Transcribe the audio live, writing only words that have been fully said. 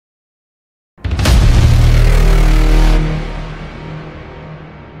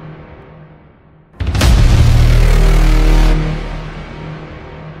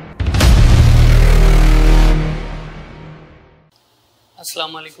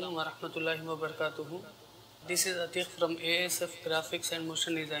Assalamu alaikum wa rahmatullahi wa barakatuhu. This is Atiq from ASF Graphics and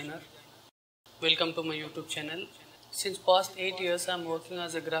Motion Designer. Welcome to my YouTube channel. Since past 8 years I am working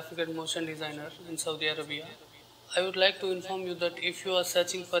as a graphic and motion designer in Saudi Arabia. I would like to inform you that if you are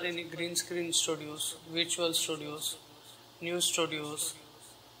searching for any green screen studios, virtual studios, new studios,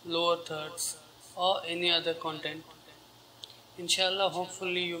 lower thirds or any other content, inshallah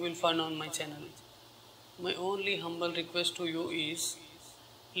hopefully you will find on my channel. My only humble request to you is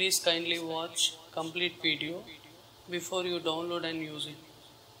please kindly watch complete video before you download and use it.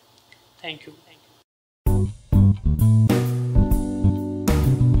 Thank you.